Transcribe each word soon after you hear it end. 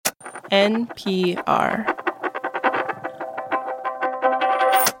NPR.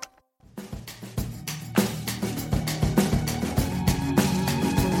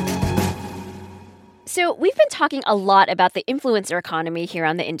 So we've been talking a lot about the influencer economy here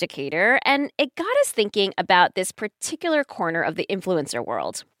on The Indicator, and it got us thinking about this particular corner of the influencer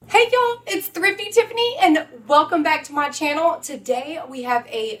world. Hey y'all, it's Thrifty Tiffany, and welcome back to my channel. Today we have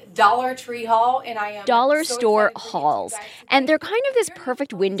a Dollar Tree haul, and I am Dollar store hauls. And they're kind of this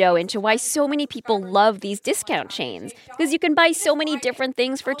perfect window into why so many people love these discount chains, because you can buy so many different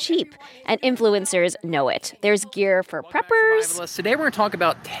things for cheap, and influencers know it. There's gear for preppers. Today we're going to talk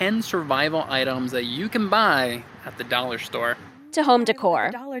about 10 survival items that you can buy at the dollar store. To home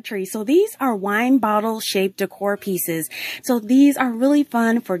decor. Dollar Tree. So these are wine bottle shaped decor pieces. So these are really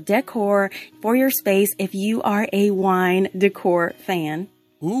fun for decor for your space if you are a wine decor fan.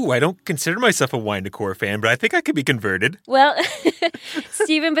 Ooh, I don't consider myself a wine decor fan, but I think I could be converted. Well,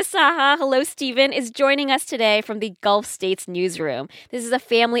 Stephen Bisaha, hello Stephen, is joining us today from the Gulf States newsroom. This is a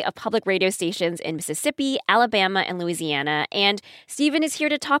family of public radio stations in Mississippi, Alabama, and Louisiana. And Stephen is here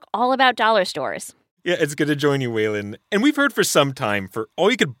to talk all about dollar stores. Yeah, it's good to join you, Waylon. And we've heard for some time, for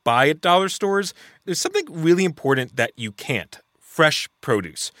all you could buy at dollar stores, there's something really important that you can't. Fresh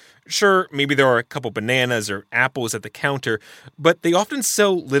produce. Sure, maybe there are a couple bananas or apples at the counter, but they often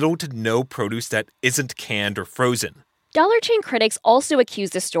sell little to no produce that isn't canned or frozen. Dollar chain critics also accuse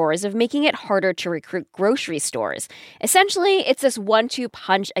the stores of making it harder to recruit grocery stores. Essentially, it's this 1-2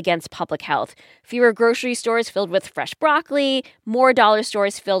 punch against public health. Fewer grocery stores filled with fresh broccoli, more dollar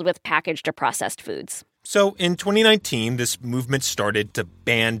stores filled with packaged or processed foods. So in 2019, this movement started to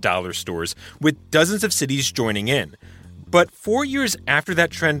ban dollar stores, with dozens of cities joining in. But 4 years after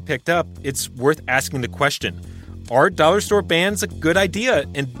that trend picked up, it's worth asking the question, are dollar store bans a good idea,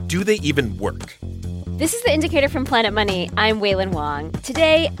 and do they even work? This is The Indicator from Planet Money. I'm Waylon Wong.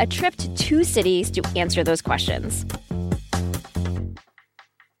 Today, a trip to 2 cities to answer those questions.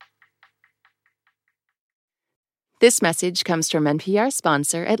 This message comes from NPR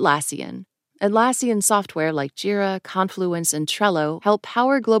sponsor Atlassian. Atlassian software like Jira, Confluence, and Trello help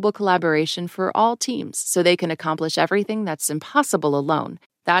power global collaboration for all teams so they can accomplish everything that's impossible alone.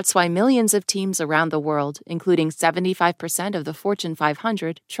 That's why millions of teams around the world, including 75% of the Fortune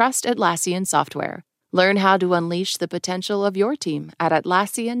 500, trust Atlassian software. Learn how to unleash the potential of your team at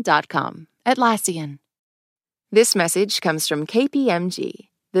Atlassian.com. Atlassian. This message comes from KPMG.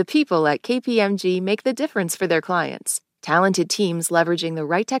 The people at KPMG make the difference for their clients. Talented teams leveraging the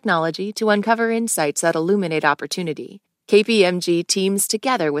right technology to uncover insights that illuminate opportunity. KPMG teams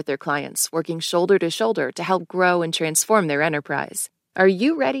together with their clients, working shoulder to shoulder to help grow and transform their enterprise. Are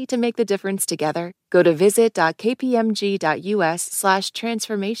you ready to make the difference together? Go to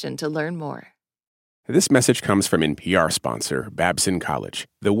visit.kpmg.us/transformation to learn more. This message comes from NPR sponsor Babson College.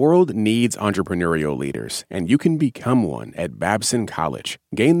 The world needs entrepreneurial leaders, and you can become one at Babson College.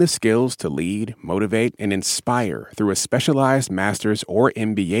 Gain the skills to lead, motivate, and inspire through a specialized master's or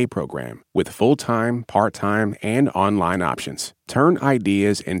MBA program with full-time, part-time, and online options. Turn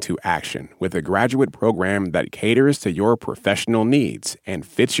ideas into action with a graduate program that caters to your professional needs and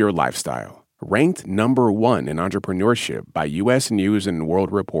fits your lifestyle. Ranked number 1 in entrepreneurship by U.S. News &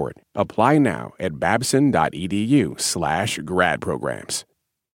 World Report. Apply now at babson.edu/grad programs.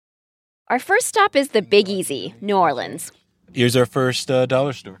 Our first stop is the Big Easy, New Orleans. Here's our first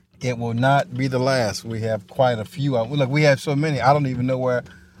dollar store. It will not be the last. We have quite a few. Look, we have so many. I don't even know where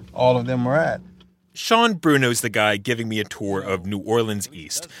all of them are at. Sean Bruno's the guy giving me a tour of New Orleans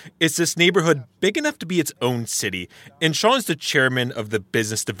East. It's this neighborhood big enough to be its own city, and Sean's the chairman of the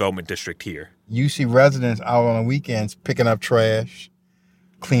Business Development District here. You see residents out on the weekends picking up trash,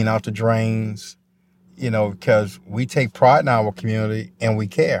 clean out the drains, because we take pride in our community and we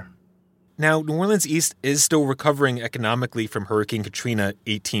care. Now, New Orleans East is still recovering economically from Hurricane Katrina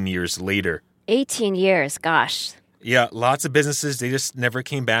 18 years later. 18 years, gosh. Yeah, lots of businesses, they just never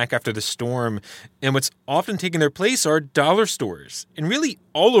came back after the storm. And what's often taking their place are dollar stores. And really,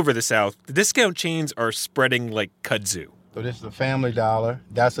 all over the South, the discount chains are spreading like kudzu. So this is a Family Dollar.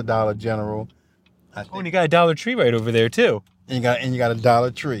 That's a Dollar General. And you got a Dollar Tree right over there, too. And you got a Dollar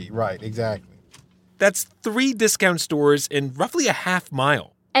Tree. Right, exactly. That's 3 discount stores in roughly a half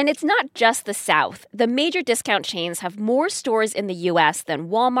mile. And it's not just the South. The major discount chains have more stores in the U.S. than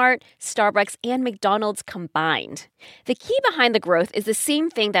Walmart, Starbucks, and McDonald's combined. The key behind the growth is the same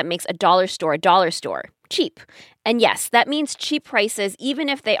thing that makes a dollar store, cheap. And yes, that means cheap prices even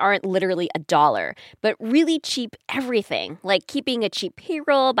if they aren't literally $1, but really cheap everything, like keeping a cheap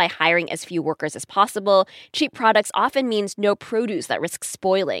payroll by hiring as few workers as possible. Cheap products often means no produce that risks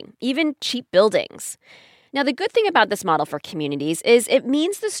spoiling, even cheap buildings. Now, the good thing about this model for communities is it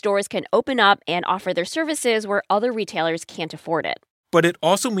means the stores can open up and offer their services where other retailers can't afford it. But it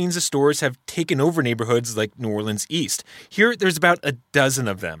also means the stores have taken over neighborhoods like New Orleans East. Here, there's about a dozen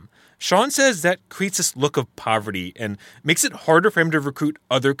of them. Sean says that creates this look of poverty and makes it harder for him to recruit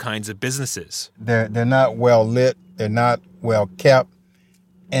other kinds of businesses. They're not well lit. They're not well kept.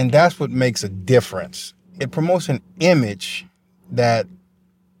 And that's what makes a difference. It promotes an image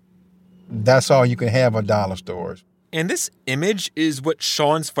that's all you can have at dollar stores. And this image is what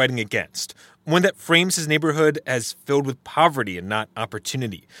Sean's fighting against, one that frames his neighborhood as filled with poverty and not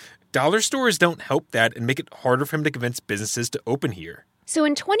opportunity. Dollar stores don't help that and make it harder for him to convince businesses to open here. So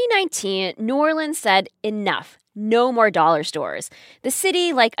in 2019, New Orleans said enough. No more dollar stores. The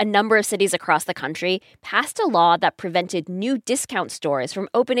city, like a number of cities across the country, passed a law that prevented new discount stores from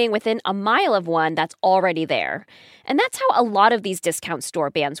opening within a mile of one that's already there. And that's how a lot of these discount store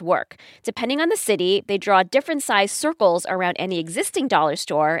bans work. Depending on the city, they draw different size circles around any existing dollar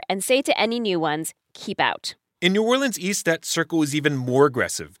store and say to any new ones, keep out. In New Orleans East, that circle is even more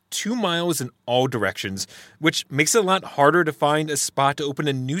aggressive, 2 miles in all directions, which makes it a lot harder to find a spot to open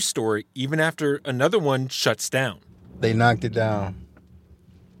a new store even after another one shuts down. They knocked it down.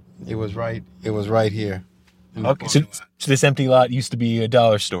 It was right here. Okay, so this empty lot used to be a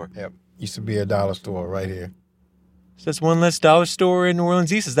dollar store. Yep, used to be a dollar store right here. So that's one less dollar store in New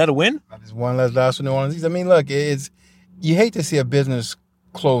Orleans East. Is that a win? There's one less dollar store in New Orleans East. I mean, look, you hate to see a business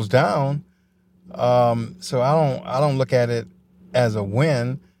close down. So I don't look at it as a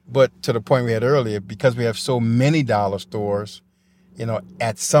win, but to the point we had earlier, because we have so many dollar stores,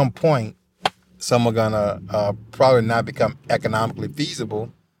 at some point, some are gonna probably not become economically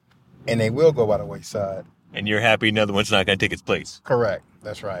feasible, and they will go by the wayside. And you're happy another one's not gonna take its place. Correct.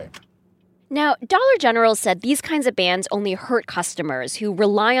 That's right. Now, Dollar General said these kinds of bans only hurt customers who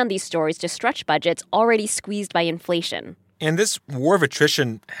rely on these stores to stretch budgets already squeezed by inflation. And this war of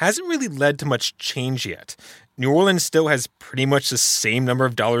attrition hasn't really led to much change yet. New Orleans still has pretty much the same number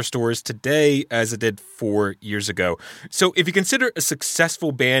of dollar stores today as it did 4 years ago. So if you consider a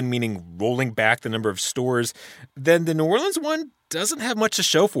successful ban meaning rolling back the number of stores, then the New Orleans one doesn't have much to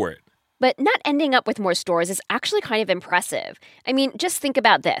show for it. But not ending up with more stores is actually kind of impressive. I mean, just think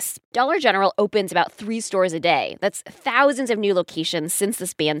about this. Dollar General opens about 3 stores a day. That's thousands of new locations since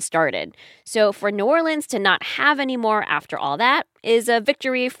this ban started. So for New Orleans to not have any more after all that is a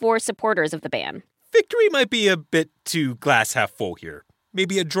victory for supporters of the ban. Victory might be a bit too glass half full here.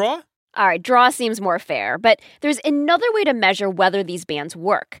 Maybe a draw? All right, draw seems more fair, but there's another way to measure whether these bans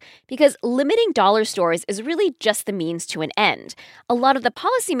work, because limiting dollar stores is really just the means to an end. A lot of the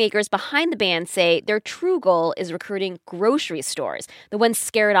policymakers behind the ban say their true goal is recruiting grocery stores, the ones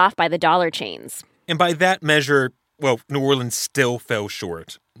scared off by the dollar chains. And by that measure, well, New Orleans still fell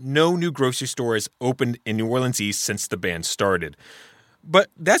short. No new grocery stores opened in New Orleans East since the ban started.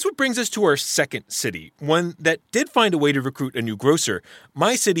 But that's what brings us to our second city, one that did find a way to recruit a new grocer,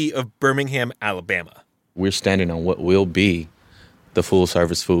 my city of Birmingham, Alabama. We're standing on what will be the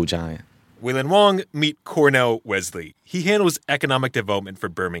full-service food giant. Waylon Wong, meet Cornell Wesley. He handles economic development for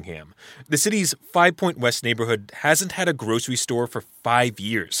Birmingham. The city's 5 Point West neighborhood hasn't had a grocery store for 5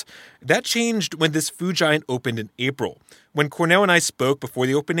 years. That changed when this food giant opened in April. When Cornell and I spoke before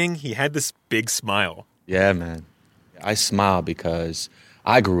the opening, he had this big smile. Yeah, man. I smile because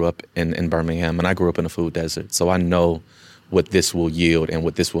I grew up in Birmingham, and I grew up in a food desert, so I know what this will yield and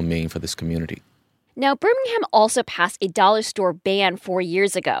what this will mean for this community. Now, Birmingham also passed a dollar store ban 4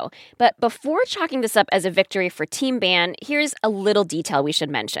 years ago, but before chalking this up as a victory for Team Ban, here's a little detail we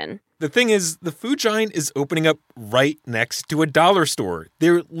should mention. The thing is, the food giant is opening up right next to a dollar store.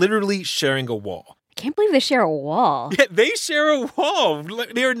 They're literally sharing a wall. I can't believe they share a wall. Yeah, they share a wall.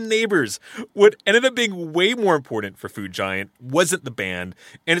 They're neighbors. What ended up being way more important for Food Giant wasn't the ban,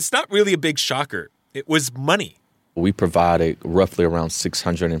 and it's not really a big shocker. It was money. We provided roughly around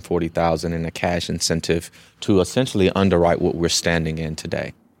 $640,000 in a cash incentive to essentially underwrite what we're standing in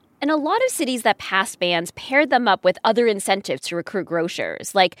today. And a lot of cities that passed bans paired them up with other incentives to recruit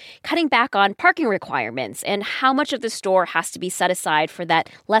grocers, like cutting back on parking requirements and how much of the store has to be set aside for that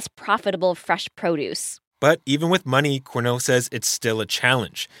less profitable fresh produce. But even with money, Cornell says it's still a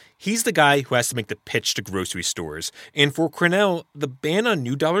challenge. He's the guy who has to make the pitch to grocery stores. And for Cornell, the ban on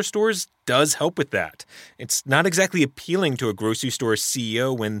new dollar stores does help with that. It's not exactly appealing to a grocery store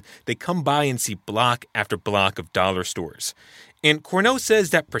CEO when they come by and see block after block of dollar stores. And Cornell says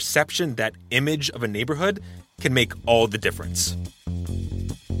that perception, that image of a neighborhood, can make all the difference.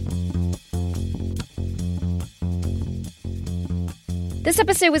 This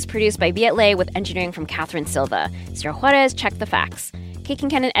episode was produced by Viet Le with engineering from Catherine Silva. Sarah Juarez checked the facts. Kate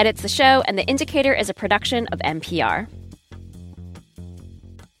Kincannon edits the show, and The Indicator is a production of NPR.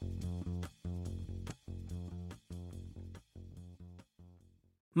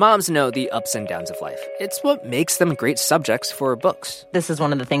 Moms know the ups and downs of life. It's what makes them great subjects for books. This is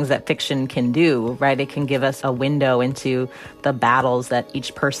one of the things that fiction can do, right? It can give us a window into the battles that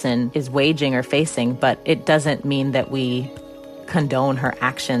each person is waging or facing, but it doesn't mean that we condone her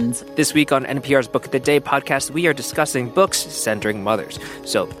actions. This week on NPR's Book of the Day podcast, we are discussing books centering mothers.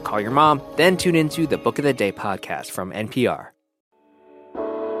 So call your mom, then tune into the Book of the Day podcast from NPR.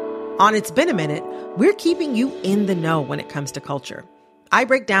 On It's Been a Minute, we're keeping you in the know when it comes to culture. I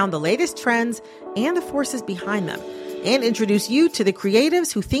break down the latest trends and the forces behind them and introduce you to the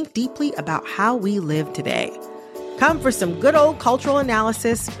creatives who think deeply about how we live today. Come for some good old cultural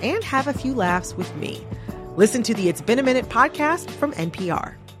analysis and have a few laughs with me. Listen to the It's Been a Minute podcast from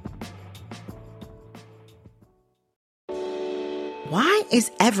NPR. Why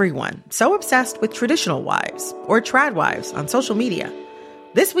is everyone so obsessed with traditional wives or trad wives on social media?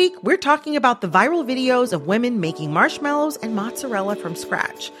 This week, we're talking about the viral videos of women making marshmallows and mozzarella from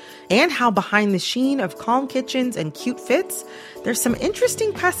scratch, and how behind the sheen of calm kitchens and cute fits, there's some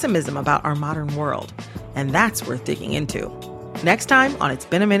interesting pessimism about our modern world. And that's worth digging into. Next time on It's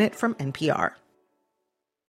Been a Minute from NPR.